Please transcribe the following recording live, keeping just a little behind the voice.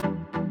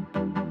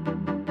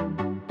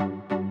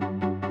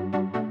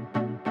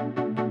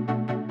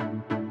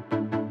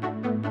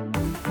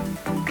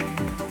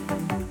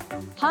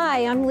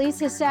Hi, I'm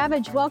Lisa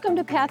Savage. Welcome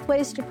to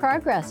Pathways to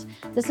Progress.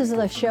 This is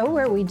the show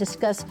where we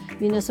discuss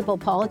municipal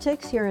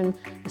politics here in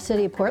the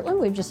city of Portland.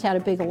 We've just had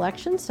a big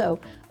election, so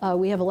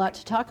we have a lot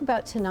to talk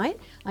about tonight.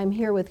 I'm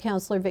here with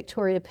Councilor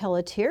Victoria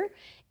Pelletier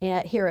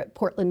here at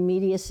Portland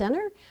Media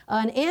Center.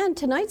 And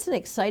tonight's an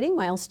exciting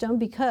milestone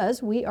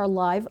because we are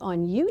live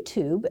on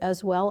YouTube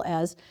as well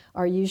as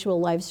our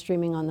usual live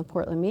streaming on the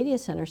Portland Media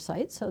Center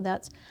site. So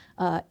that's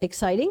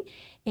exciting.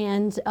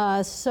 And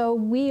so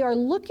we are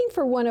looking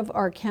for one of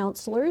our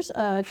councilors.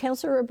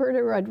 Councilor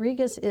Roberta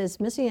Rodriguez is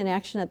missing in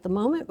action at the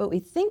moment, but we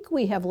think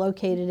we have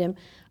located him.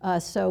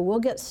 So we'll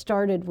get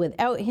started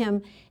without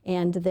him,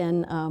 and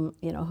then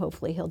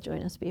hopefully he'll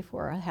join us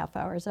before a half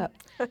hour's up.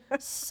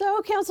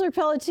 So Councilor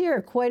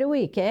Pelletier, quite a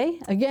week, eh?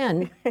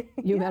 Again,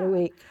 you've had a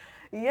week.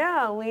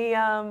 Yeah, we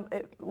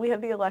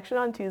had the election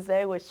on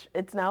Tuesday, which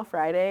it's now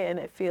Friday, and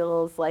it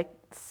feels like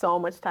so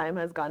much time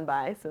has gone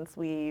by since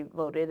we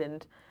voted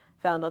and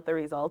found out the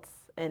results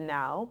and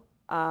now.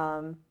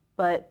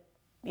 But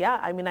yeah,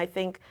 I mean, I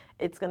think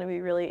it's going to be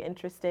really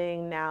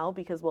interesting now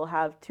because we'll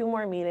have two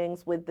more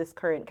meetings with this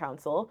current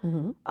council.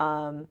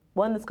 Mm-hmm.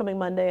 One that's coming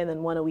Monday and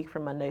then one a week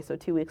from Monday, so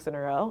 2 weeks in a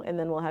row. And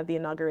then we'll have the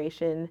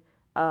inauguration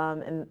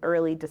in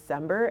early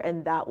December,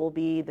 and that will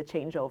be the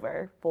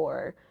changeover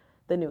for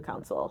the new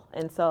council.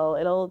 And so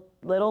it'll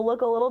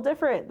look a little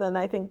different than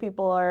I think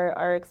people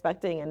are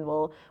expecting, and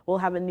we'll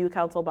have a new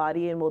council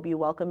body, and we'll be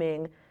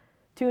welcoming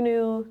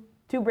two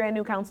brand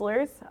new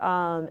councilors,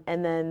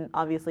 and then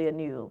obviously a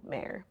new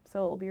mayor.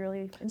 So it'll be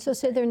really interesting. So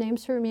say their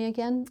names for me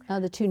again,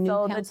 the two new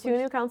councilors. So the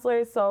two new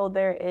councilors, so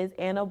there is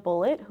Anna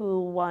Bullitt,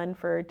 who won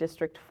for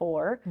District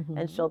 4, mm-hmm.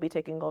 and she'll be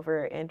taking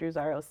over Andrew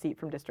Zaro's seat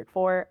from District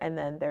 4. And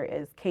then there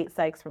is Kate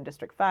Sykes from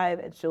District 5,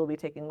 and she'll be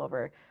taking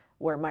over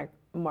where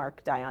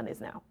Mark Dion is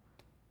now.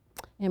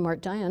 And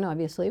Mark Dion,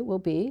 obviously, will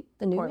be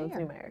the new Portland's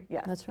mayor. new mayor,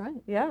 yes. That's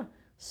right. Yeah.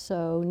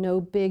 So no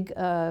big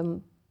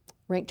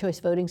ranked choice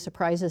voting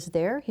surprises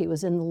there. He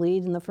was in the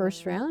lead in the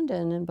first round,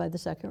 and then by the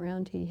second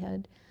round, he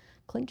had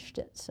clinched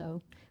it.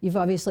 So you've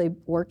obviously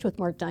worked with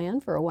Mark Dion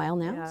for a while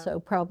now, so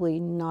probably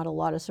not a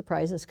lot of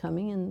surprises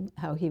coming in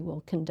how he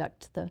will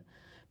conduct the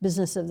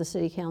business of the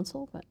city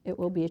council, but it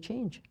will be a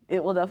change.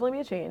 It will definitely be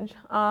a change.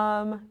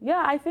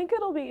 Yeah, I think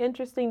it'll be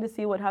interesting to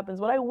see what happens.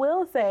 What I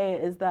will say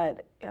is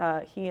that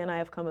he and I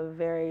have come a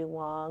very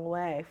long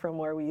way from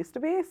where we used to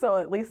be. So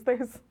at least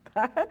there's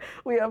that.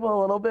 We have a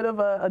little bit of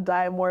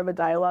more of a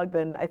dialogue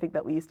than I think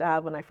that we used to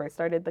have when I first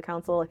started the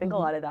council. I think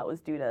mm-hmm. a lot of that was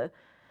due to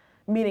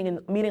meeting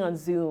on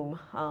Zoom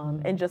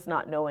mm-hmm. and just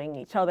not knowing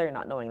each other,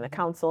 not knowing the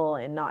council,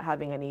 and not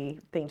having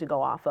anything to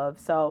go off of.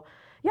 So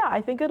yeah,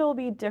 I think it'll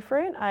be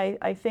different.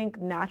 I think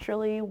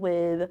naturally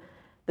with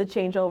the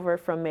changeover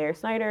from Mayor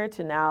Snyder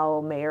to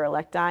now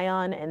Mayor-elect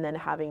Dion, and then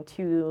having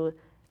two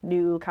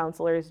new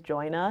councilors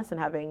join us and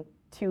having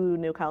two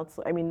new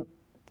I mean,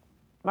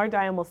 Mark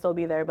Dion will still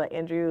be there, but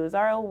Andrew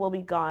Zaro will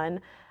be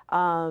gone.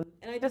 And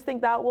I just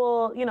think that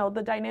will,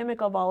 the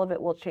dynamic of all of it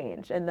will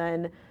change. And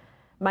then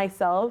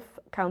myself,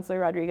 Councilor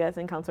Rodriguez,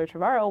 and Councilor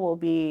Trevorrow will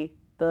be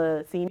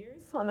the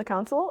seniors on the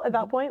council at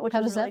that point, which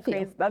is really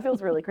crazy. That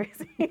feels really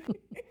crazy.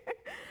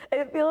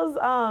 It feels,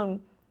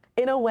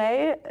 in a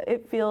way,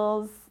 it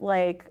feels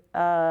like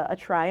a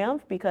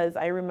triumph, because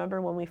I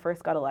remember when we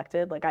first got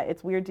elected,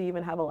 it's weird to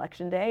even have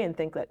election day and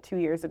think that 2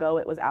 years ago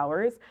it was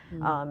ours,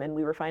 mm-hmm. And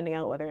we were finding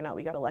out whether or not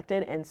we got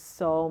elected, and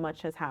so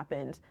much has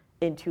happened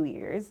in 2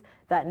 years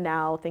that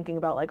now thinking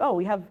about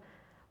we have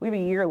a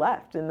year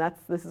left, and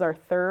this is our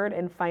third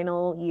and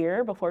final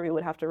year before we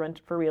would have to run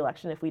for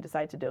re-election if we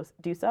decide to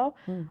do so.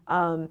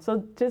 Mm.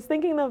 So just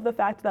thinking of the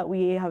fact that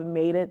we have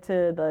made it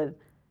to the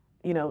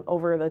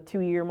over the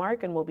 2-year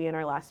mark, and we'll be in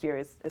our last year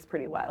is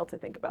pretty wild to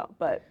think about.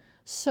 But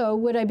so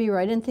would I be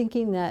right in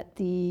thinking that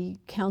the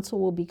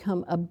council will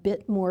become a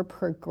bit more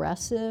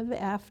progressive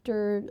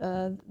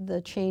after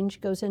the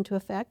change goes into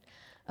effect?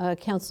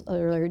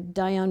 Councilor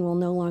Dion will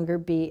no longer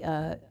be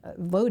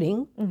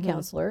voting mm-hmm.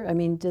 councilor. I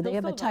mean, do they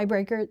have a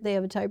tiebreaker? They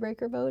have a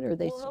tiebreaker vote, or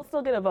he'll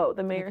still get a vote.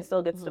 The mayor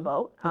still gets to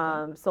vote.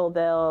 Okay. So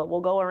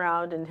we'll go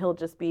around, and he'll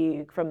just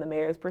be from the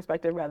mayor's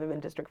perspective rather than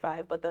District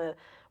 5. But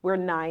we're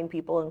 9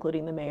 people,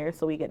 including the mayor,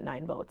 so we get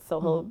 9 votes. So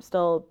he'll mm-hmm.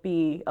 still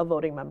be a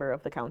voting member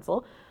of the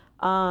council.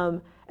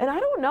 And I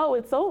don't know,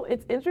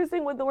 it's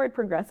interesting with the word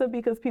progressive,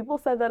 because people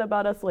said that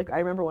about us. I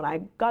remember when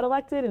I got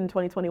elected in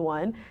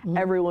 2021, mm-hmm.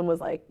 everyone was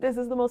like, this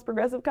is the most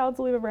progressive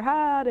council we've ever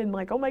had, and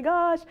oh my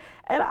gosh.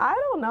 And I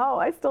don't know,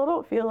 I still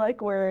don't feel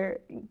like we're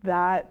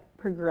that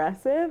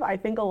progressive. I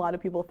think a lot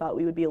of people thought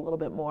we would be a little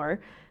bit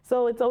more.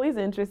 So it's always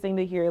interesting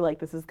to hear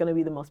this is going to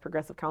be the most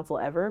progressive council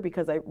ever,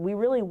 because we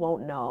really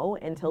won't know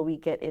until we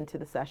get into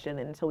the session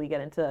and until we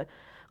get into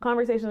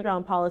conversations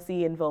around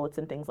policy and votes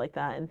and things like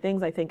that. And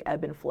things I think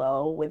ebb and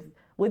flow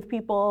with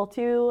people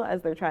too,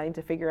 as they're trying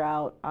to figure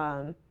out,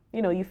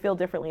 you feel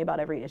differently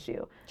about every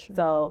issue. Sure.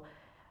 So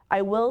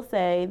I will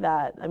say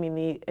that,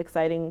 the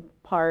exciting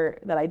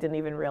part that I didn't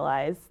even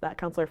realize that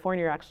Councilor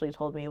Fournier actually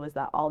told me was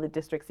that all the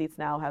district seats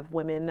now have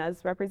women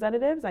as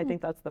representatives. I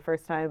think that's the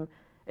first time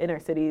in our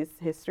city's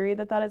history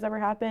that has ever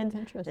happened.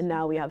 Interesting. And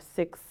now we have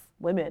 6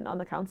 women on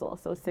the council.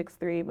 So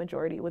 6-3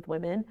 majority with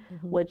women,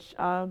 which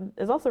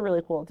is also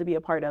really cool to be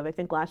a part of. I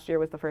think last year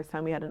was the first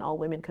time we had an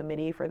all-women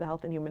committee for the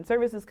Health and Human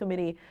Services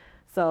Committee.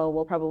 So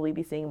we'll probably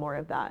be seeing more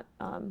of that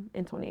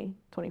in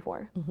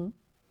 2024.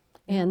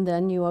 And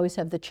then you always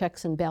have the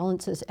checks and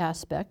balances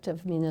aspect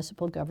of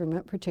municipal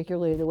government,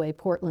 particularly the way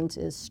Portland's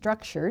is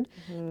structured.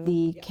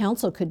 The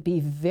council could be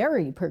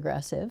very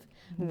progressive,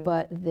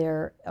 but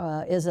there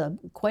is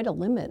quite a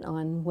limit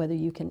on whether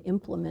you can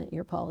implement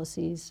your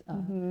policies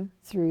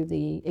through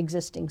the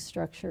existing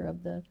structure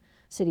of the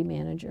city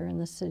manager and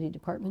the city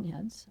department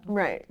heads.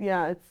 Right.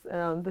 Yeah. It's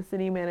the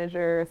city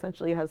manager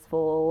essentially has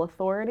full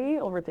authority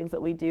over things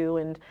that we do,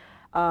 and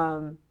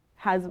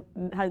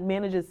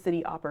manages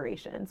city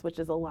operations, which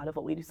is a lot of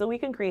what we do. So we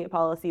can create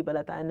policy, but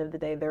at the end of the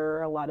day, there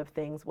are a lot of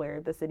things where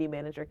the city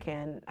manager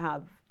can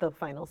have the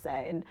final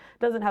say and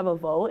doesn't have a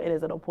vote. It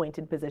is an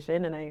appointed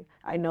position. And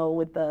I know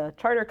with the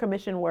charter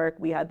commission work,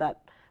 we had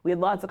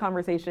lots of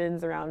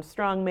conversations around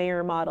strong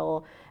mayor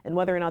model and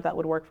whether or not that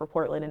would work for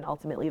Portland. And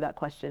ultimately that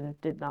question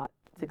did not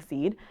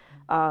succeed.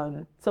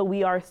 So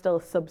we are still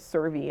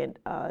subservient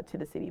to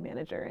the city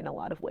manager in a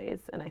lot of ways.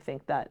 And I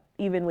think that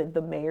even with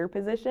the mayor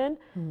position,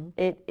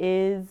 it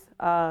is,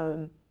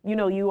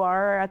 you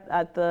are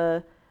at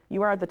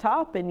the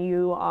top, and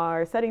you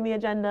are setting the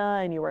agenda,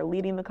 and you are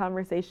leading the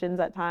conversations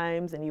at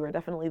times, and you are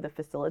definitely the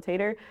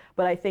facilitator.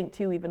 But I think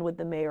too, even with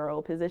the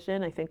mayoral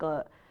position, I think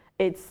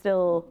it's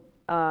still,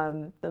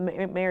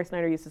 Mayor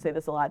Snyder used to say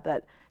this a lot,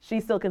 that she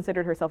still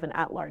considered herself an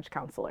at-large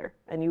counselor,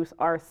 and you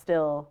are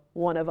still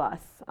one of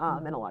us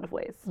in a lot of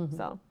ways.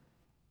 So,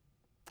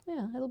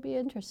 yeah, it'll be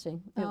interesting.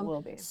 It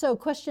will be. So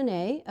question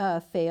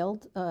A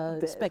failed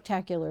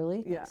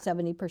spectacularly.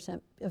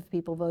 70% of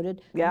people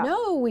voted.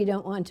 No, we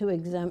don't want to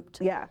exempt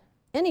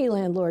any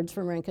landlords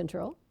from rent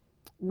control.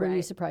 Were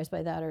you surprised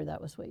by that, or that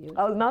was what you?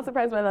 I was not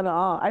surprised by that at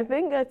all. I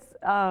think it's.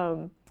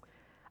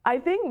 I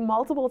think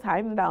multiple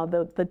times now,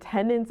 the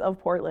tenants of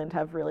Portland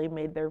have really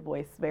made their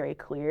voice very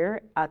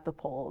clear at the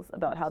polls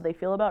about how they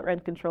feel about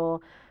rent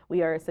control.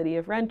 We are a city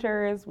of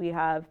renters. We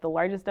have the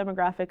largest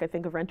demographic, I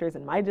think, of renters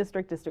in my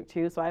district, District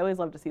 2. So I always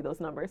love to see those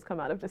numbers come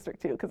out of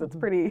District 2 because it's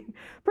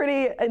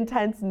pretty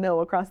intense no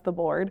across the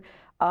board,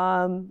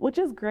 which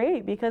is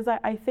great because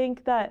I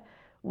think that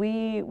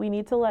we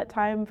need to let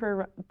time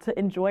to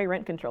enjoy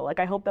rent control. Like,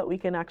 I hope that we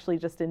can actually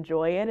just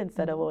enjoy it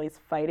instead of always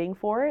fighting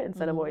for it,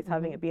 instead of always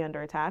having it be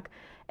under attack.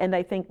 And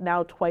I think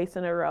now twice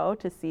in a row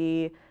to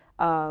see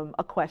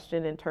a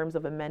question in terms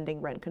of amending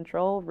rent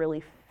control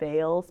really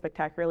fail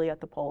spectacularly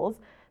at the polls.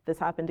 This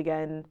happened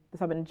in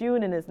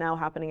June and is now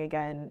happening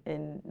again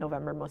in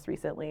November most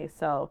recently.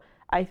 So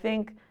I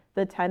think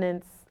the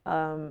tenants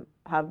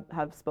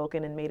have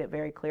spoken and made it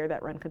very clear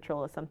that rent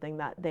control is something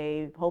that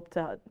they hope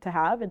to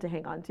have and to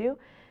hang on to.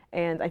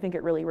 And I think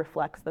it really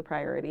reflects the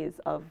priorities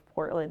of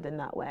Portland in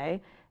that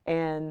way.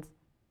 And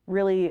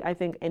really, I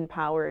think,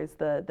 empowers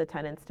the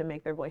tenants to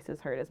make their voices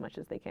heard as much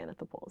as they can at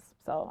the polls.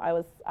 So I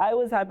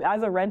was happy,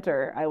 as a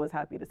renter, I was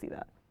happy to see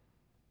that.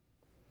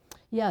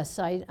 Yes,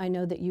 I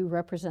know that you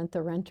represent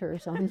the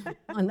renters on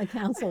the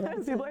council.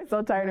 People are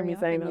so tired of me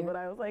saying that, but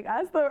I was like,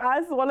 as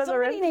one of the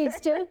renters. Somebody needs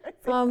to.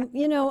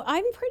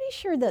 I'm pretty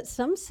sure that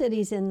some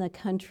cities in the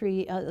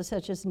country,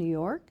 such as New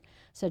York,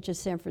 such as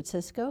San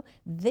Francisco,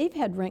 they've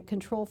had rent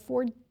control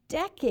for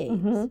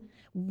decades.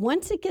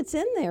 Once it gets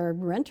in there,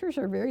 renters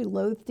are very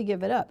loath to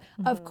give it up.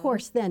 Of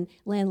course, then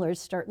landlords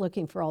start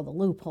looking for all the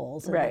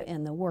loopholes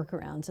and the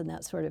workarounds and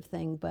that sort of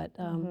thing. But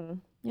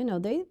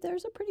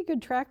there's a pretty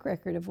good track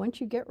record of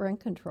once you get rent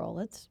control,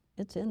 it's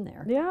in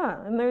there.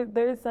 Yeah, and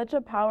there's such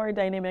a power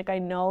dynamic. I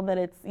know that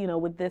it's,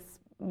 with this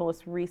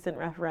most recent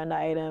referenda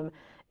item,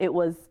 it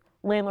was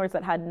landlords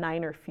that had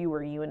 9 or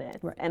fewer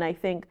units. Right. And I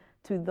think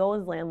to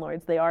those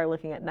landlords, they are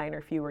looking at 9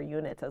 or fewer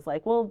units as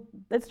like, well,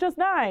 it's just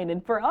 9.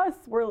 And for us,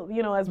 we're,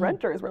 as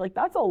renters, we're like,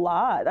 that's a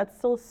lot. That's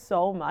still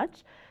so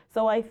much.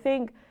 So I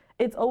think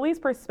it's always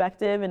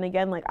perspective. And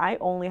again, like, I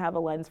only have a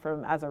lens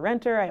as a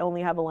renter. I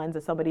only have a lens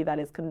as somebody that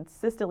is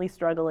consistently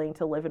struggling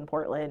to live in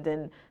Portland.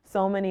 And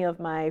so many of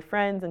my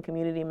friends and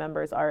community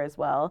members are as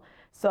well.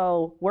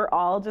 So we're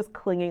all just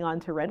clinging on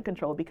to rent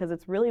control because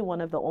it's really one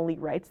of the only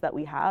rights that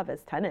we have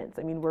as tenants.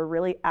 I mean, we're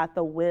really at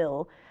the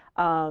will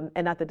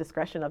and at the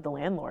discretion of the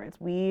landlords.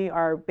 We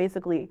are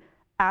basically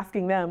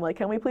asking them, like,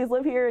 can we please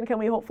live here and can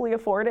we hopefully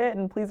afford it,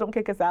 and please don't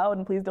kick us out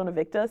and please don't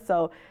evict us.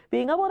 So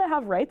being able to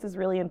have rights is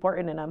really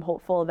important, and I'm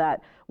hopeful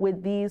that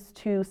with these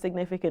 2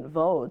 significant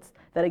votes,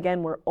 that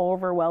again, were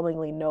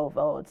overwhelmingly no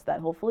votes, that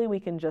hopefully we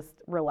can just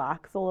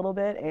relax a little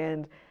bit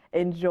and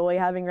enjoy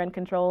having rent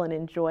control and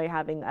enjoy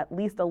having at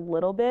least a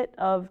little bit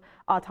of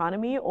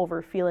autonomy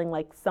over feeling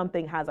like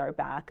something has our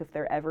back if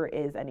there ever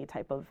is any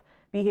type of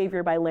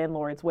behavior by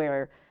landlords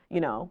where,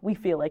 we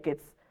feel like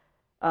it's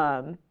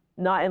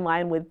not in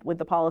line with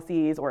the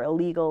policies or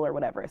illegal or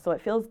whatever. So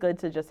it feels good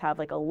to just have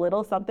like a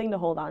little something to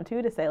hold on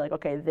to say like,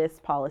 okay, this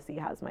policy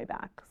has my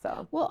back.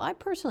 So Well, I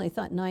personally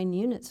thought 9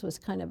 units was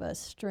kind of a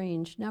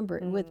strange number.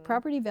 With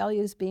property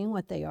values being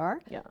what they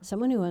are,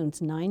 someone who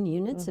owns 9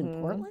 units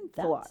in Portland,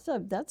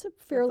 that's a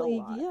fairly,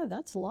 lot.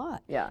 that's a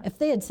lot. Yeah. If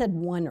they had said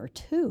 1 or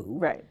 2,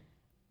 Right.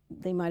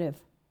 they might have,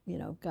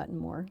 gotten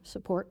more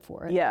support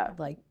for it. Yeah.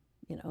 Like,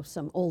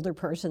 some older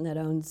person that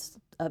owns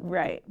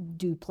a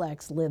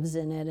duplex, lives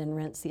in it, and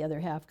rents the other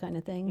half kind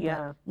of thing.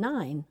 Yeah. But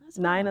 9. That's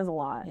 9 is a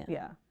lot.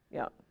 Yeah.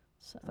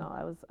 So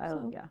I was that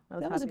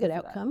was a happy good to see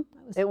outcome.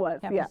 It was,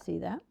 happy to see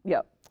that.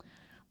 Yep.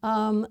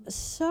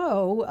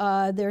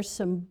 So there's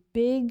some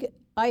big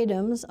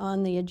items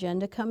on the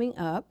agenda coming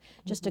up.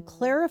 Just to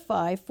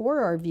clarify for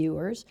our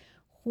viewers,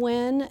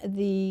 when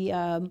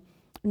the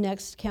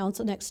next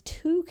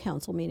 2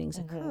 council meetings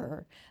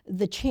occur,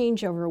 the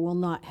changeover will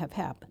not have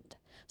happened.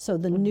 So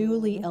the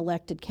newly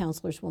elected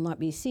councilors will not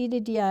be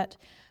seated yet.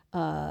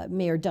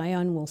 Mayor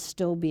Dion will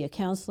still be a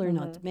councilor,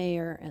 not the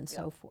mayor, and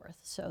so forth.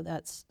 So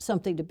that's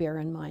something to bear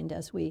in mind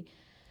as we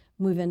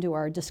move into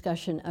our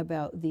discussion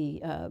about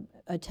the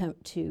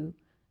attempt to,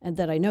 and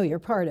that I know you're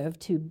part of,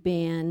 to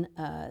ban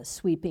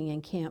sweeping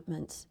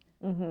encampments.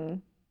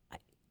 I'm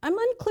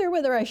unclear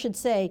whether I should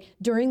say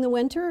during the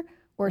winter,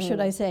 or should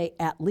I say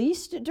at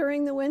least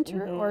during the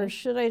winter, or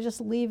should I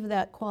just leave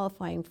that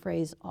qualifying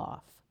phrase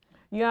off?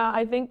 Yeah,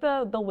 I think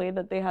the way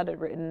that they had it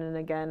written, and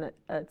again,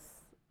 it's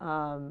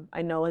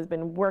I know has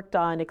been worked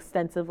on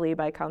extensively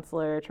by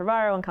Councilor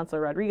Trevorrow and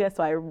Councilor Rodriguez.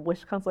 So I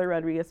wish Councilor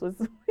Rodriguez was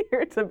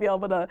here to be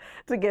able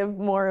to give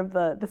more of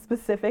the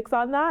specifics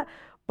on that.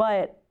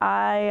 But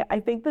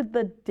I think that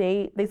the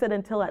date, they said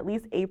until at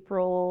least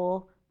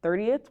April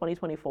 30th,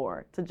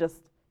 2024, to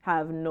just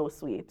have no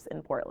sweeps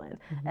in Portland.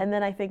 And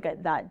then I think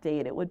at that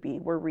date it would be,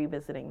 we're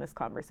revisiting this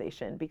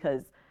conversation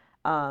because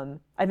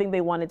I think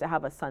they wanted to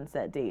have a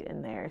sunset date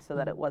in there so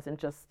that it wasn't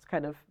just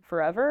kind of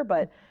forever,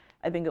 but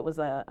I think it was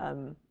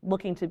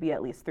looking to be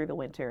at least through the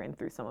winter and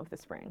through some of the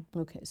spring.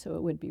 Okay, so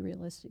it would be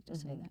realistic to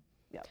say that.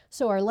 Yep.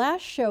 So our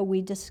last show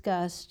we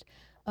discussed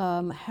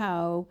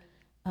how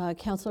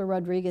Councilor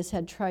Rodriguez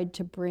had tried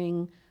to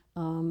bring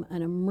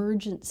an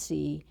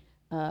emergency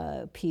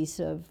piece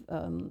of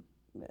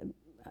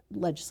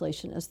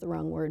legislation is the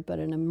wrong word, but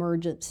an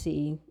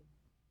emergency,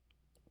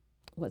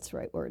 what's the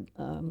right word?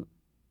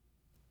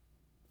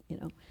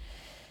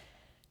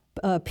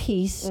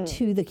 Piece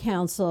to the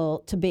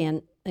council to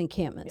ban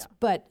encampments.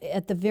 But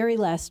at the very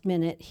last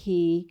minute,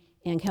 he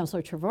and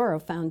Councilor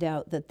Trevorrow found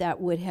out that that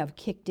would have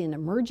kicked in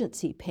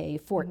emergency pay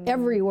for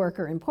every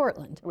worker in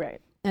Portland. Right.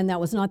 And that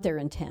was not their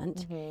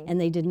intent. And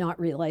they did not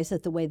realize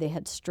that the way they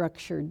had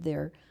structured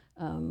their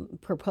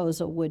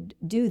proposal would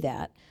do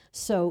that.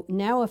 So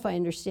now, if I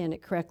understand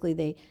it correctly,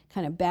 they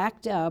kind of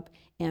backed up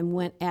and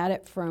went at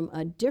it from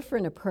a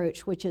different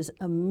approach, which is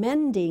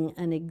amending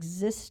an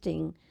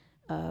existing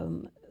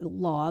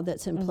law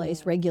that's in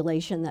place,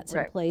 regulation that's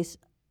in place.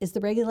 Is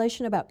the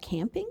regulation about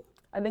camping?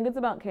 I think it's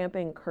about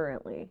camping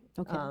currently.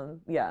 Okay.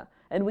 Yeah,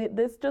 and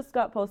this just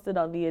got posted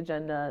on the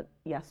agenda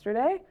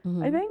yesterday,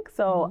 I think.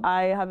 So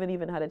I haven't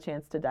even had a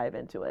chance to dive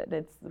into it.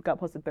 It got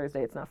posted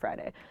Thursday. It's not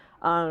Friday.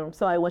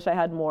 So I wish I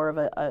had more of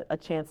a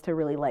chance to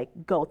really like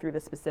go through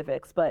the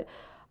specifics. But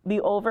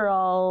the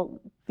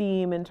overall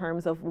theme in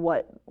terms of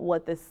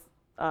what this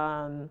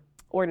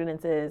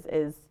ordinance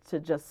is to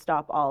just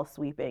stop all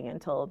sweeping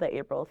until the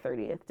April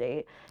 30th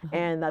date.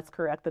 And that's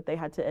correct that they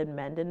had to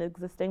amend an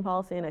existing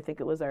policy, and I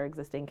think it was our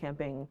existing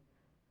camping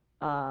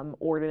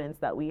ordinance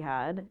that we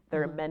had.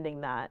 They're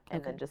amending that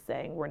and then just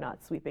saying we're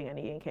not sweeping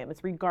any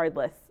encampments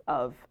regardless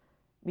of,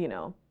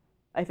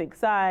 I think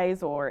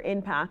size or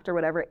impact or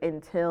whatever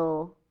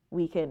until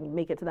we can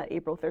make it to that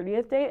April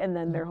 30th date, and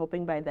then they're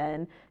hoping by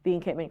then the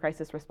encampment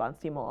crisis response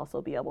team will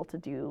also be able to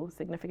do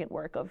significant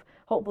work of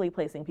hopefully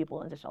placing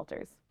people into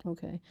shelters.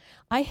 Okay.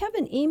 I have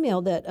an email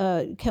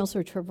that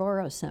Councilor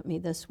Trevorrow sent me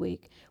this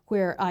week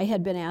where I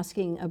had been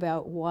asking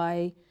about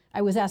why,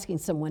 I was asking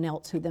someone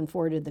else who then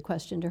forwarded the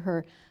question to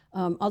her.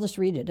 I'll just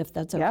read it if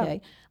that's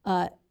okay.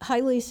 Hi,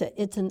 Lisa.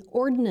 It's an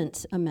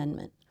ordinance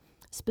amendment.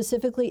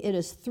 Specifically, it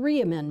is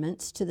 3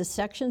 amendments to the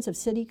sections of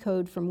City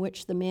Code from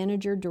which the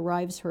manager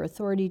derives her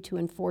authority to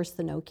enforce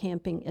the no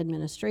camping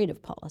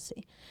administrative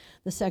policy.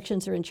 The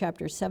sections are in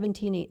chapters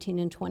 17, 18,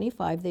 and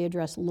 25. They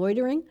address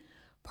loitering,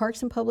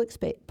 parks and public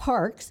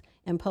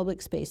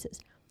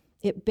spaces.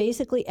 It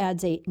basically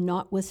adds a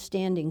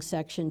notwithstanding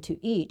section to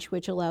each,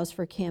 which allows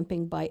for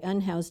camping by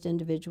unhoused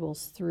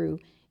individuals through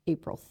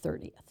April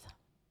 30th.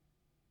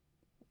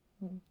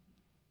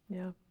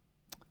 Yeah.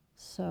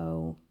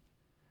 So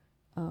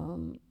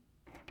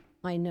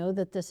I know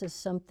that this is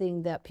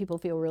something that people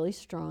feel really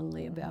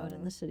strongly about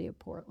in the city of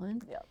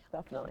Portland. Yeah,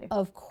 definitely.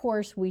 Of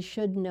course, we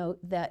should note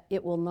that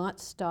it will not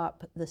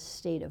stop the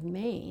state of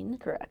Maine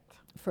Correct.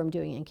 from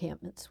doing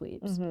encampment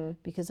sweeps.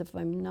 Because if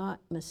I'm not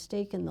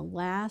mistaken, the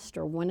last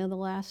or one of the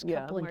last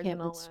couple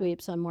encampment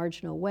sweeps on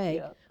Marginal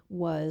Way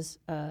was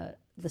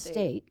the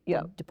state,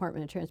 Yep. the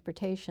Department of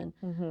Transportation.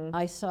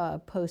 I saw a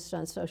post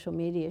on social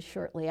media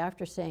shortly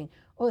after saying,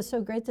 oh, it's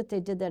so great that they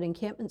did that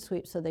encampment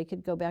sweep so they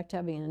could go back to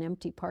having an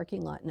empty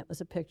parking lot. And it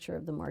was a picture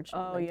of the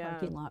marginal red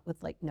parking lot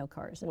with like no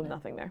cars in With it.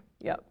 nothing there.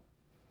 Yep.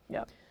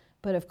 Yep.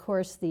 But of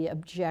course, the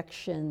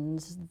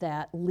objections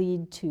that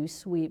lead to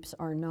sweeps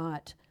are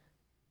not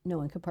no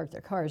one could park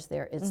their cars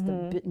there. It's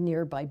the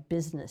nearby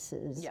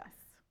businesses Yes.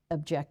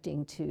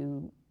 objecting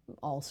to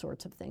all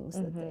sorts of things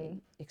that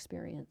they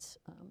experience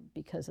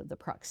because of the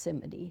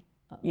proximity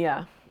of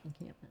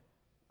encampment.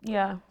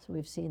 Yeah. So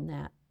we've seen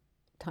that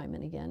time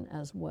and again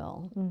as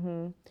well.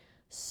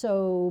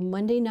 So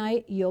Monday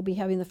night, you'll be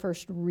having the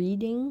first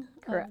reading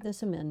of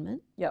this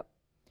amendment. Yep.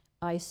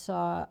 I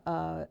saw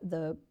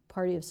the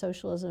Party of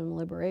Socialism and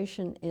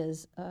Liberation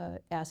is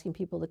asking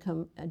people to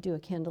come do a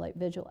candlelight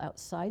vigil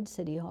outside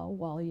City Hall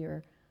while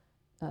you're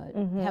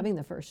having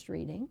the first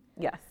reading.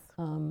 Yes.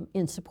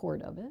 In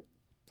support of it.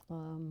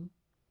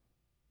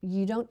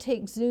 You don't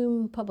take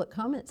Zoom public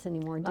comments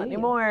anymore, do you? Not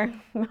anymore.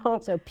 No.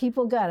 So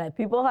people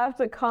have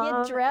to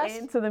come get dressed,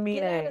 into the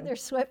meeting. get out of their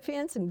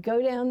sweatpants and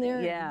go down there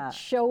and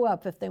show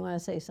up if they want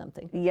to say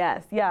something.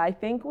 Yes. Yeah, I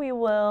think we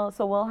will.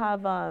 So we'll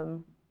have,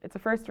 it's a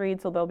first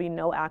read, so there'll be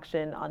no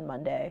action on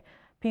Monday.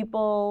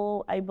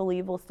 People, I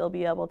believe, will still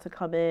be able to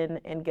come in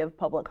and give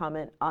public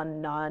comment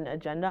on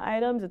non-agenda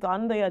items. It's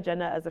on the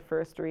agenda as a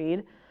first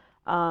read.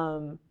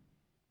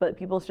 But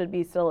people should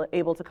be still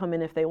able to come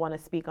in if they want to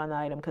speak on the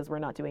item because we're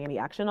not doing any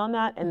action on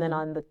that. And then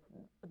on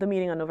the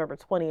meeting on November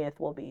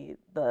 20th will be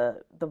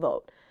the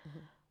vote.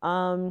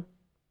 And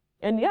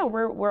yeah,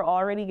 we're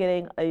already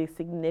getting a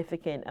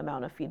significant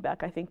amount of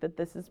feedback. I think that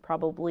this is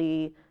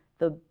probably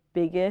the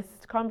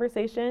biggest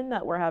conversation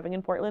that we're having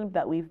in Portland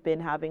that we've been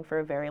having for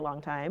a very long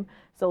time.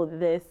 So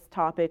this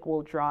topic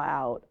will draw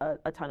out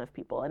a ton of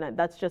people. And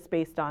that's just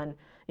based on,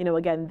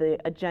 again, the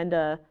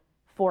agenda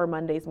for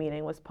Monday's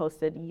meeting was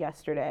posted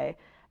yesterday.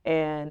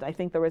 And I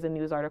think there was a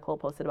news article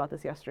posted about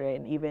this yesterday,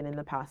 and even in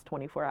the past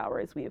 24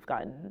 hours, we've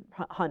gotten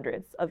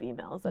hundreds of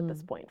emails at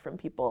this point from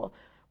people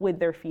with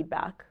their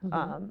feedback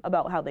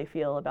about how they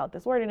feel about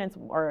this ordinance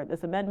or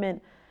this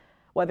amendment,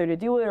 whether to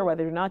do it or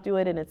whether to not do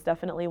it. And it's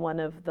definitely one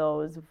of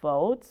those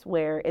votes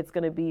where it's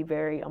going to be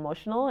very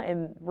emotional,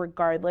 and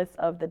regardless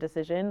of the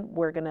decision,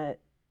 a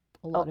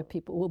lot of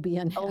people will be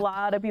unhappy. A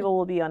lot of people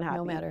will be unhappy.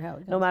 No matter how it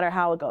goes. No matter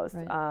how it goes.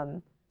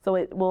 Right. So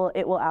it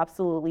will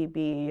absolutely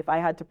be, if I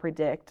had to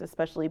predict,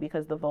 especially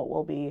because the vote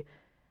will be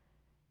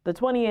the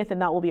 20th and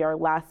that will be our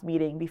last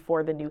meeting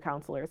before the new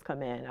councilors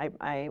come in.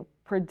 I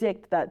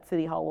predict that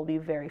City Hall will be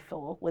very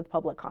full with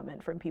public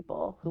comment from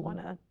people who want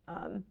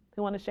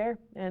to share.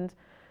 And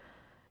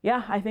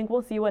yeah, I think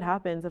we'll see what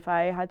happens. If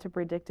I had to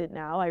predict it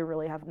now, I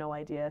really have no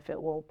idea if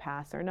it will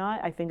pass or not.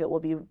 I think it will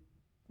be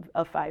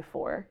a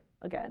 5-4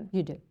 again.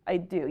 You do? I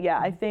do, yeah.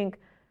 I think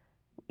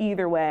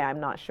either way, I'm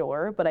not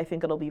sure, but I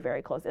think it'll be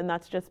very close. And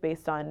that's just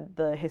based on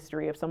the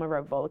history of some of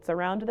our votes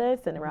around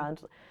this and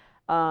around,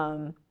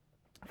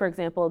 for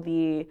example,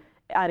 the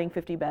adding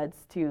 50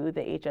 beds to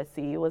the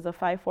HSC was a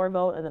 5-4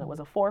 vote, and then it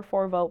was a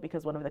 4-4 vote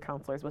because one of the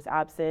councilors was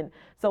absent.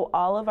 So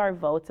all of our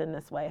votes in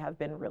this way have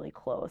been really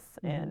close,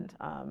 and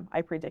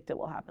I predict it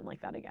will happen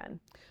like that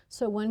again.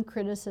 So one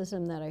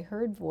criticism that I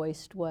heard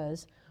voiced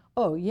was,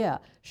 oh yeah,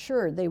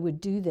 sure, they would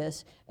do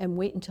this and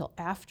wait until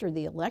after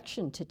the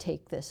election to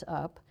take this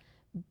up.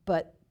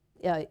 But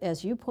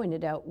as you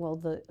pointed out, well,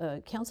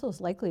 the council is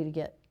likely to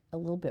get a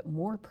little bit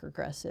more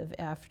progressive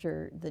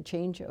after the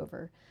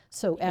changeover.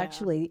 So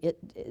actually,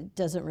 it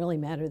doesn't really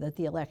matter that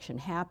the election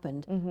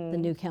happened. The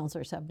new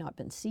councilors have not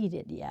been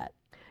seated yet.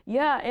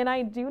 Yeah, and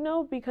I do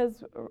know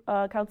because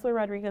Councilor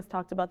Rodriguez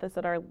talked about this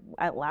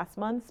at last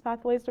month's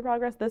Pathways to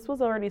Progress. This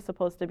was already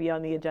supposed to be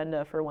on the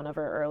agenda for one of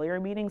our earlier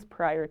meetings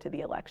prior to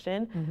the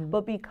election.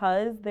 But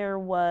because there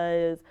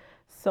was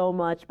so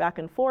much back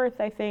and forth,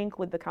 I think,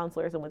 with the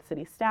councilors and with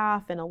city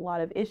staff and a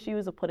lot of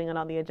issues of putting it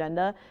on the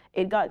agenda,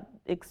 it got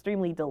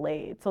extremely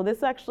delayed. So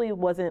this actually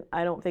wasn't,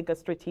 I don't think, a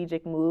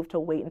strategic move to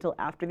wait until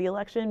after the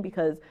election,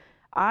 because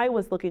I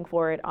was looking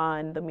for it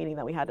on the meeting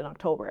that we had in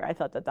October. I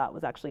thought that that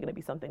was actually going to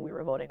be something we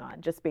were voting on,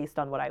 just based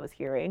on what I was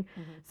hearing.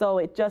 So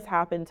it just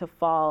happened to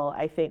fall,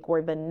 I think,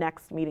 where the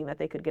next meeting that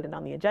they could get it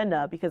on the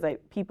agenda, because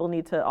people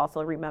need to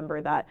also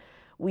remember that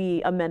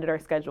we amended our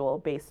schedule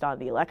based on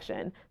the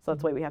election. So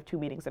that's why we have 2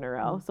 meetings in a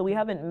row. So we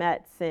haven't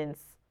met since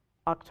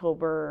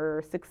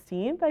October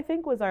 16th, I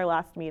think, was our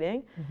last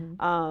meeting.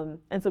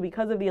 And so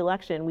because of the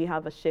election, we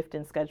have a shift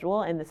in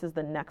schedule, and this is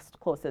the next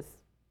closest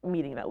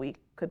meeting that we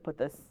could put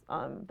this,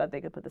 that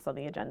they could put this on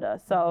the agenda.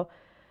 So,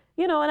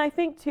 and I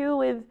think too,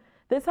 with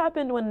this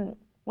happened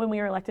when we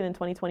were elected in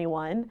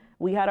 2021,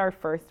 we had our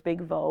first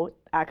big vote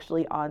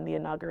actually on the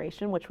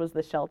inauguration, which was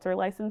the shelter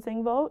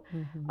licensing vote.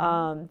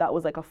 That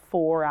was like a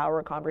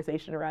 4-hour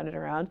conversation around and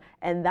around.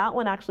 And that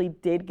one actually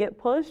did get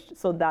pushed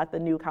so that the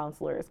new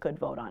councilors could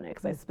vote on it.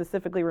 Because I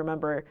specifically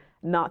remember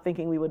not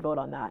thinking we would vote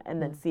on that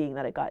and then seeing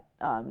that it got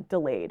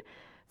delayed.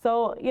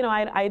 So,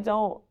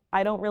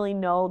 I don't really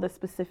know the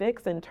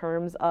specifics in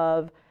terms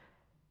of,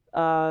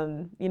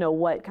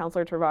 what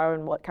Councilor Trevorrow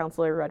and what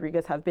Councilor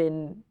Rodriguez have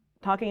been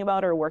talking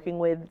about or working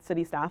with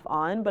city staff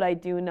on, but I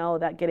do know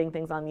that getting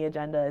things on the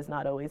agenda is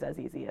not always as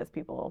easy as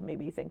people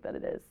maybe think that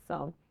it is.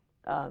 So,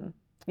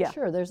 yeah.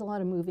 Sure, there's a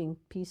lot of moving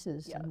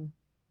pieces and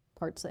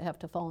parts that have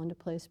to fall into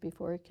place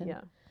before it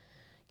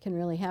can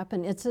really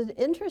happen. It's an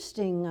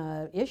interesting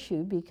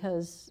issue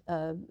because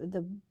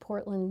the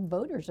Portland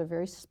voters are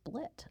very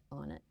split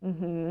on it.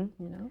 You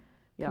know,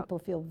 people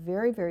feel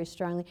very, very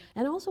strongly,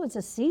 and also it's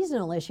a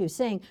seasonal issue.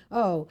 Saying,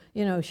 oh,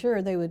 you know,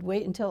 sure they would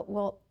wait until.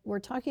 Well, we're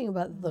talking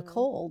about the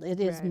cold. It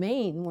is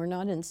Maine. We're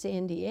not in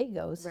San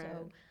Diego, so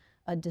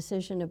a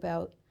decision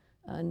about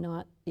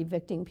not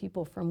evicting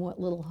people from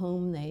what little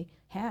home they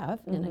have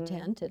in a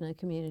tent in a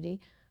community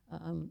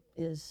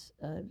is,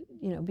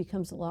 you know,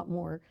 becomes a lot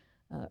more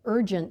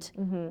urgent,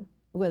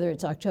 whether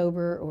it's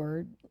October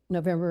or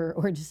November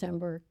or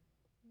December.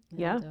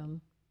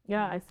 And,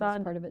 I saw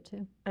that's part of it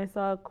too. I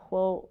saw a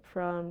quote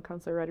from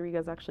Councilor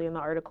Rodriguez actually in the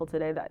article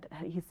today that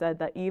he said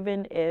that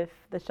even if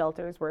the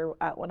shelters were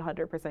at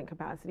 100%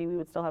 capacity, we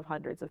would still have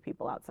hundreds of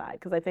people outside.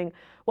 Because I think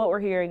what we're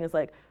hearing is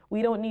like,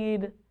 we don't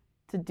need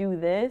to do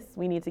this,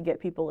 we need to get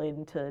people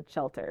into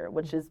shelter,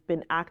 which has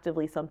been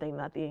actively something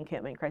that the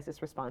Encampment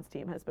Crisis Response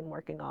Team has been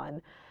working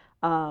on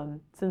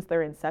since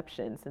their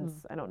inception,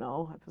 since, I don't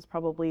know, it was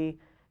probably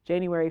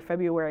January,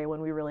 February when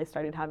we really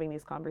started having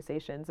these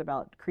conversations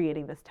about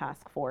creating this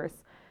task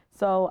force.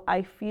 So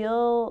I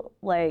feel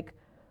like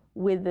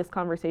with this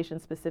conversation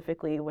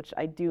specifically, which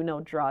I do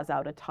know draws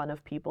out a ton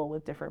of people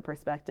with different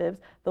perspectives,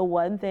 the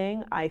one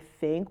thing I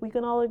think we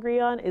can all agree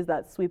on is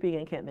that sweeping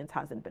encampments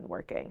hasn't been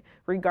working.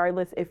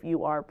 Regardless if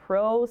you are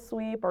pro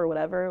sweep or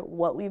whatever,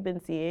 what we've been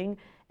seeing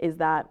is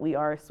that we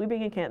are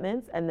sweeping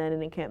encampments and then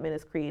an encampment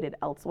is created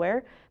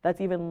elsewhere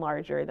that's even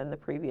larger than the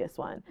previous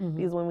one.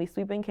 Because when we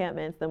sweep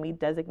encampments, then we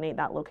designate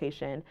that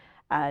location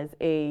as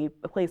a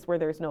place where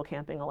there's no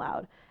camping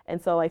allowed.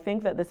 And so I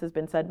think that this has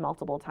been said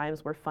multiple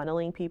times, we're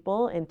funneling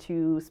people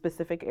into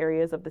specific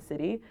areas of the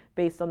city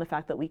based on the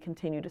fact that we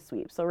continue to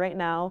sweep. So right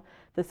now,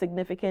 the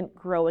significant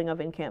growing of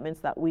encampments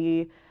that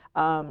we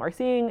are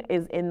seeing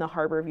is in the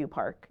Harborview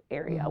Park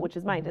area, which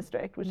is my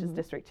district, which is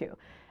District 2.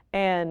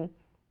 And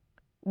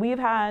we've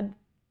had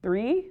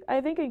 3,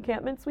 I think,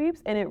 encampment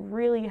sweeps, and it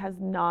really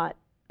has not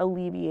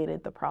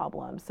alleviated the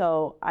problem.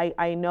 So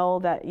I know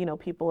that, you know,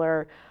 people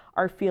are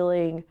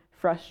feeling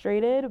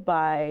frustrated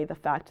by the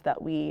fact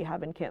that we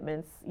have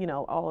encampments, you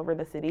know, all over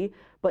the city,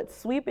 but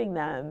sweeping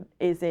them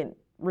isn't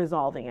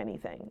resolving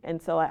anything.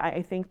 And so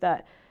I think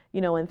that,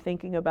 you know, in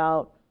thinking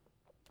about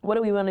what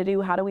do we want to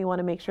do, how do we want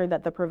to make sure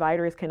that the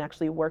providers can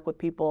actually work with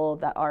people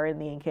that are in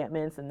the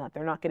encampments and that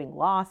they're not getting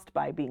lost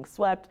by being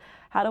swept?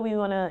 How do we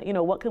want to, you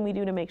know, what can we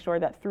do to make sure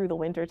that through the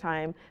winter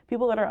time,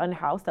 people that are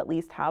unhoused at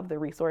least have the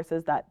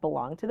resources that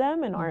belong to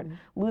them and aren't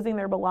losing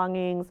their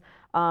belongings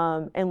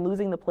and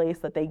losing the place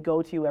that they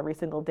go to every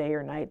single day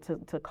or night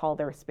to call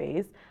their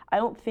space. I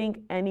don't think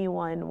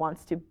anyone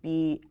wants to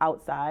be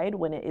outside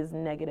when it is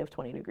negative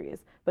 20 degrees.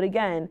 But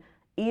again,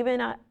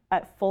 even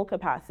at full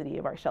capacity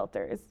of our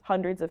shelters,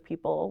 hundreds of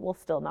people will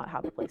still not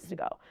have a place to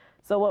go.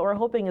 So what we're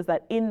hoping is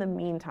that in the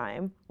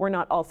meantime, we're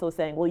not also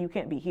saying, well, you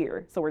can't be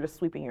here, so we're just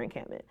sweeping your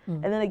encampment.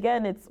 And then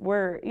again,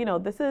 you know,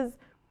 this is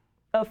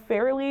a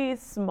fairly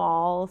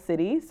small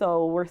city,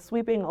 so we're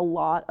sweeping a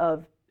lot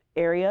of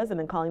areas and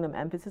then calling them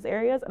emphasis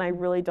areas, and I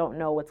really don't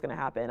know what's gonna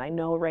happen. I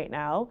know right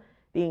now,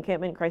 the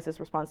Encampment Crisis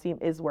Response Team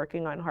is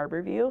working on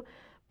Harborview,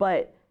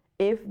 but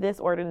if this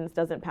ordinance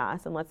doesn't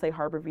pass, and let's say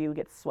Harborview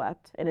gets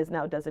swept and is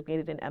now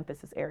designated an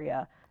emphasis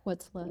area,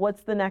 what's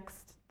the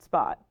next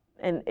spot?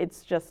 And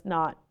it's just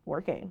not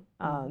working.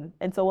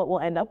 And so what we'll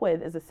end up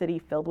with is a city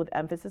filled with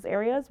emphasis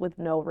areas with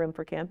no room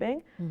for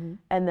camping.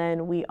 And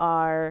then we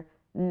are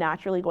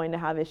naturally going to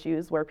have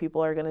issues where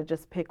people are gonna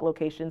just pick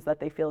locations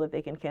that they feel that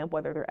they can camp,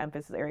 whether they're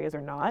emphasis areas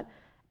or not.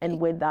 And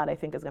with that, I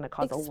think is gonna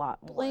cause a lot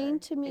more. Explain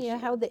to me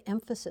how the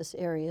emphasis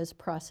areas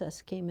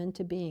process came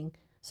into being.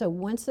 So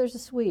once there's a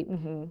sweep,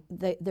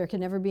 there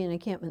can never be an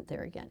encampment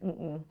there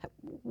again.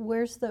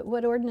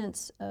 What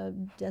ordinance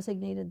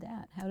designated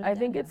that? How did I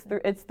think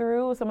it's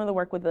through some of the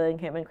work with the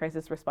Encampment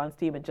Crisis Response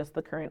Team and just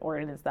the current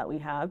ordinance that we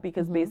have,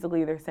 because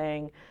basically they're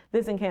saying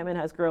this encampment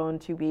has grown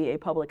to be a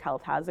public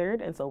health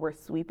hazard, and so we're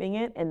sweeping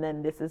it, and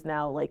then this is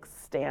now like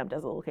stamped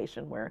as a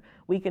location where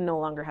we can no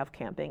longer have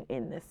camping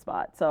in this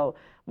spot. So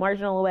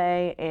Marginal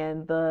Way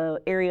and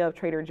the area of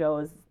Trader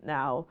Joe's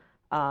now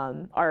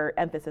are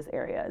emphasis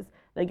areas.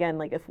 Again,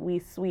 like if we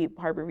sweep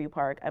Harborview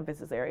Park,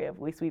 emphasis area, if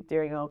we sweep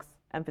Daring Oaks,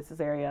 emphasis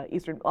area,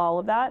 Eastern, all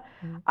of that,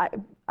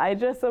 I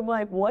just am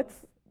like,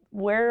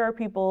 where are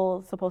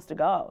people supposed to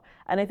go?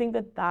 And I think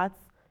that that's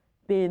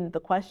been the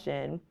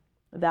question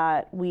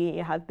that we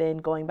have been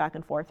going back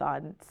and forth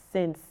on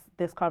since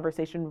this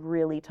conversation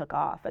really took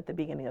off at the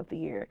beginning of the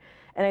year.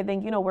 And I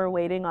think, you know, we're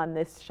waiting on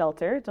this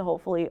shelter to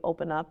hopefully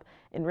open up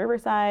in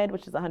Riverside,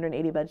 which is a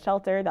 180-bed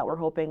shelter that we're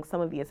hoping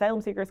some of the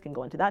asylum seekers can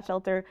go into that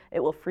shelter.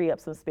 It will free up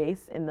some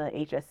space in the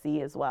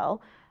HSC as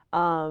well.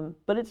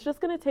 But it's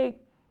just gonna take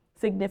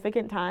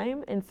significant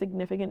time and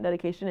significant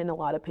dedication and a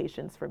lot of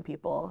patience from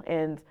people.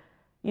 And,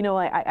 you know,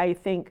 I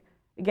think,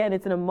 again,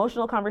 it's an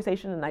emotional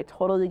conversation, and I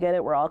totally get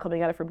it. We're all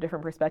coming at it from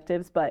different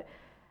perspectives, but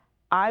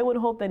I would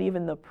hope that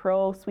even the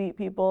pro-sweep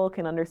people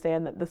can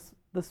understand that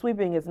the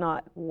sweeping is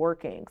not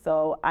working.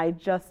 So I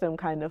just am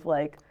kind of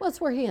like... Well,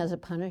 it's working as a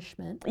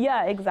punishment.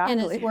 Yeah, exactly.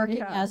 And it's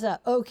working as a,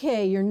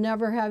 okay, you're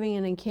never having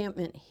an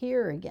encampment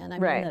here again. I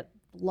mean, the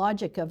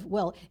logic of,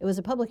 well, it was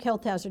a public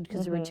health hazard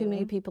because there were too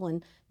many people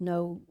and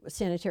no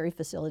sanitary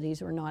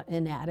facilities were not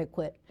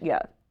inadequate.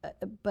 Yeah.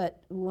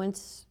 But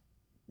once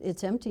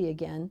it's empty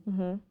again,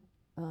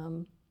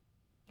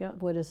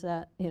 what is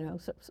that? You know,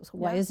 so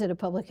why is it a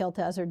public health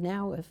hazard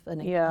now if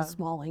a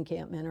small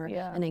encampment or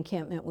an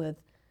encampment with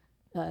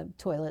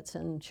toilets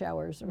and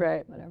showers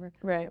or whatever?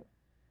 Right.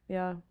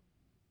 Yeah.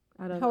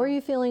 I don't know. How are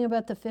you feeling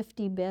about the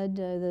 50 bed,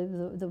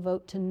 the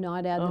vote to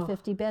not add the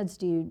 50 beds?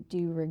 Do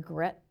you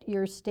regret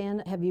your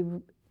stand?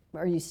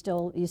 Are you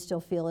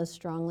still feel as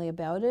strongly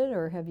about it,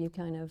 or have you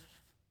kind of?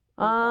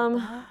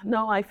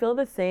 No, I feel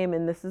the same,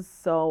 and this is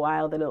so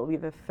wild that it will be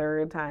the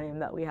third time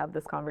that we have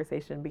this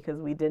conversation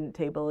because we didn't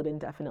table it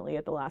indefinitely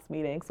at the last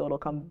meeting, so it'll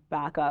come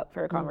back up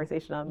for a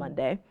conversation on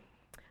Monday.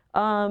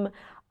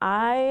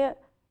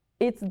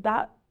 It's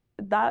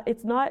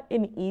not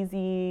an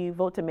easy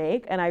vote to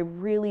make, and I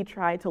really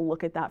try to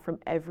look at that from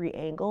every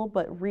angle,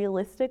 but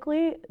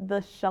realistically,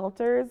 the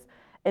shelters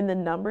and the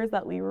numbers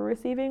that we were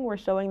receiving were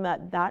showing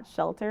that that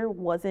shelter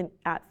wasn't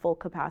at full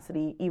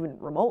capacity even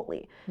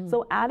remotely.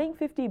 So adding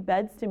 50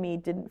 beds to me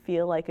didn't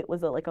feel like it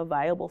was a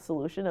viable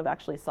solution of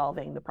actually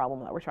solving the problem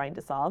that we're trying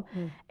to solve.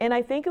 And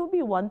I think it would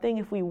be one thing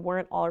if we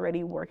weren't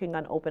already working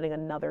on opening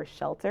another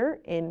shelter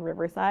in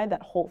Riverside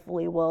that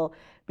hopefully will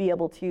be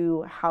able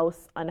to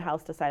house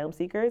unhoused asylum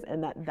seekers,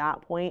 and at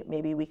that point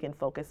maybe we can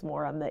focus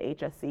more on the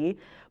HSC.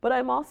 But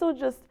I'm also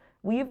just,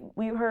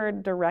 we've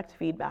heard direct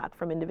feedback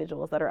from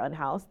individuals that are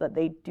unhoused that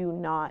they do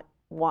not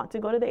want to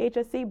go to the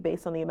HSC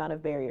based on the amount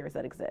of barriers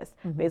that exist,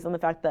 based on the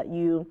fact that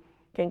you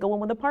can't go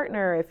in with a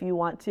partner. If you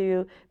want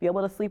to be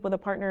able to sleep with a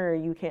partner,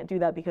 you can't do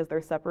that because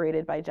they're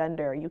separated by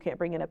gender. You can't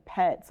bring in a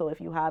pet. So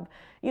if you have,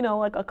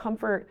 like a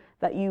comfort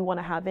that you want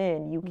to have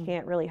in, you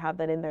can't really have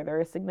that in there. There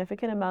is a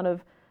significant amount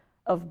of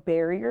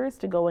barriers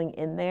to going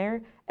in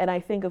there. And I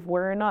think if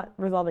we're not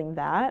resolving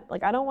that,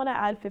 like I don't want to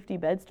add 50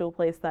 beds to a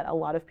place that a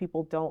lot of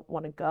people don't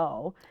want to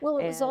go. Well,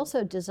 it was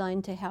also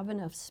designed to have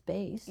enough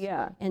space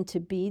and to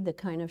be the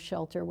kind of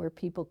shelter where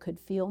people could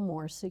feel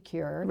more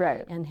secure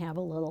and have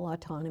a little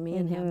autonomy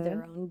and have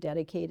their own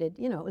dedicated,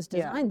 it was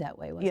designed that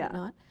way, was it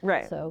not?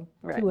 Right. So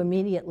to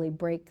immediately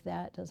break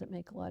that doesn't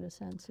make a lot of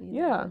sense either.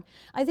 Yeah.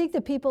 I think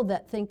the people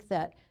that think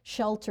that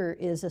shelter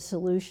is a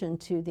solution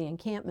to the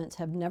encampments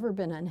have never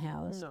been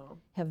unhoused,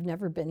 have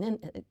never been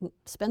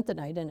spent the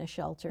night in a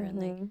shelter,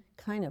 and they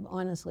kind of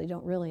honestly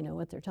don't really know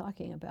what they're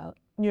talking about.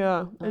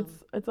 Yeah,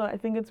 I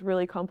think it's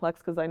really complex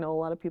because I know a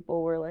lot of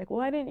people were like, well,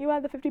 why didn't you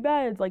add the 50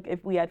 beds? Like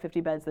if we had 50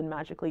 beds, then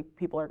magically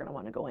people are going to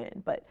want to go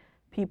in. But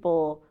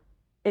people,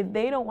 if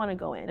they don't want to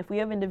go in, if we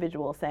have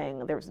individuals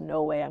saying there's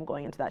no way I'm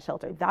going into that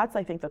shelter, that's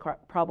I think the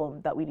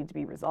problem that we need to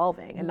be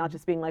resolving, and not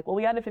just being like, well,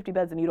 we added 50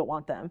 beds and you don't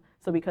want them.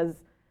 So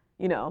because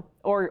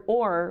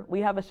or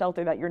we have a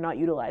shelter that you're not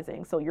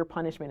utilizing, so your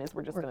punishment is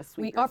we're just going to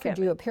sweep. We offered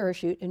you a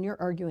parachute, and you're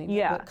arguing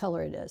about what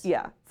color it is.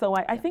 Yeah. So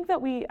I think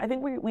that we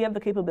have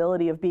the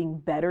capability of being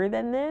better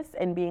than this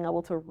and being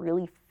able to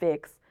really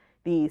fix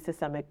the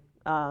systemic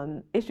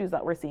issues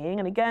that we're seeing.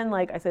 And again,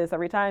 like I say this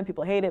every time,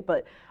 people hate it,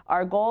 but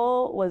our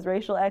goal was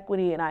racial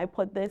equity, and I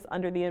put this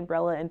under the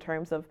umbrella in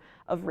terms of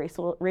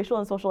racial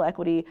and social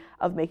equity,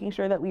 of making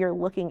sure that we are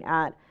looking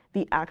at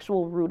the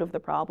actual root of the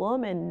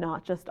problem and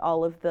not just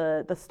all of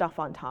the stuff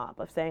on top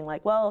of saying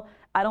like, well,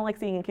 I don't like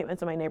seeing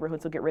encampments in my neighborhood,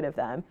 so get rid of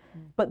them.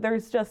 But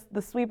there's just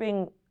the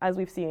sweeping, as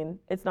we've seen,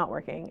 it's not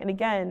working. And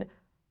again,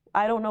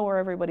 I don't know where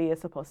everybody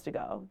is supposed to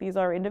go. These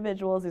are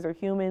individuals, these are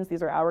humans,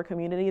 these are our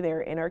community,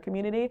 they're in our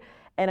community.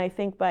 And I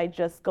think by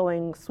just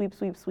going sweep,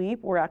 sweep,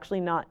 sweep, we're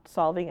actually not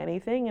solving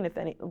anything. And if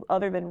any,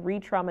 other than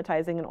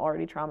re-traumatizing an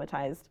already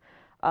traumatized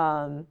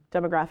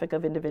demographic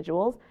of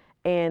individuals,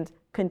 and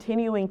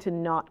continuing to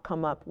not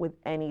come up with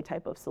any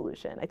type of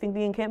solution. I think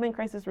the encampment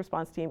crisis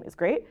response team is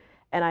great,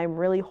 and I'm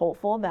really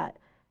hopeful that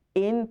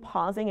in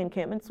pausing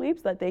encampment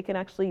sweeps that they can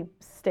actually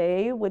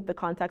stay with the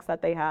context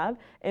that they have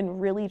and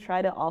really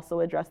try to also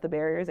address the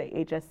barriers at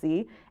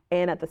HSC,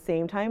 and at the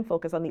same time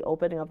focus on the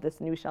opening of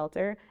this new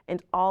shelter.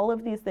 And all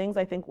of these things,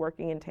 I think,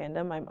 working in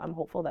tandem, I'm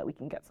hopeful that we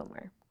can get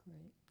somewhere.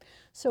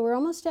 So we're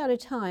almost out of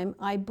time.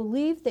 I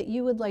believe that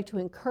you would like to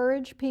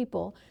encourage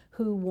people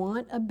who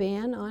want a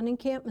ban on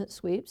encampment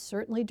sweeps,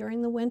 certainly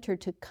during the winter,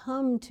 to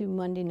come to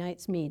Monday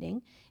night's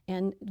meeting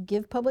and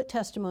give public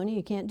testimony.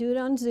 You can't do it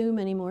on Zoom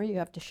anymore. You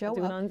have to show up.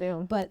 Do it on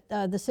Zoom. But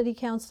the city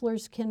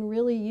councilors can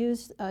really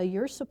use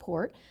your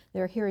support.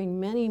 They're hearing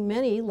many,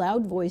 many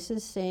loud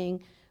voices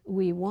saying,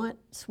 we want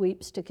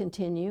sweeps to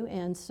continue.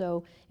 And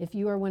so if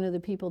you are one of the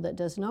people that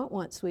does not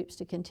want sweeps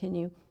to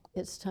continue,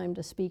 it's time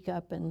to speak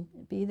up and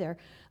be there.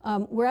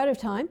 We're out of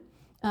time.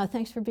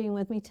 Thanks for being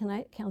with me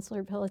tonight,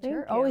 Councilor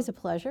Pelletier. Always a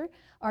pleasure.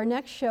 Our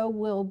next show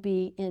will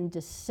be in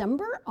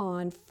December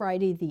on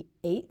Friday the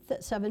 8th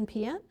at 7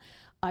 p.m.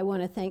 I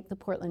want to thank the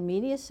Portland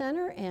Media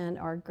Center and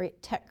our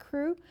great tech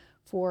crew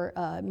for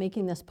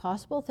making this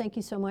possible. Thank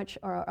you so much,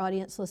 our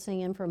audience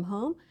listening in from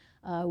home.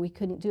 We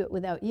couldn't do it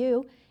without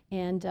you.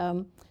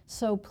 And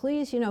so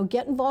please,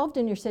 get involved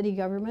in your city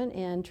government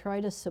and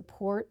try to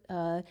support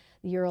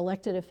your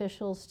elected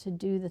officials to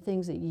do the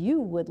things that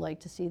you would like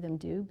to see them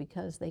do,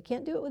 because they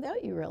can't do it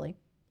without you, really.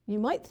 You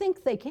might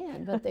think they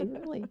can, but they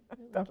really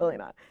Definitely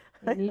not.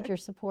 they need your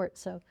support.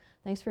 So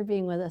thanks for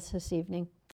being with us this evening.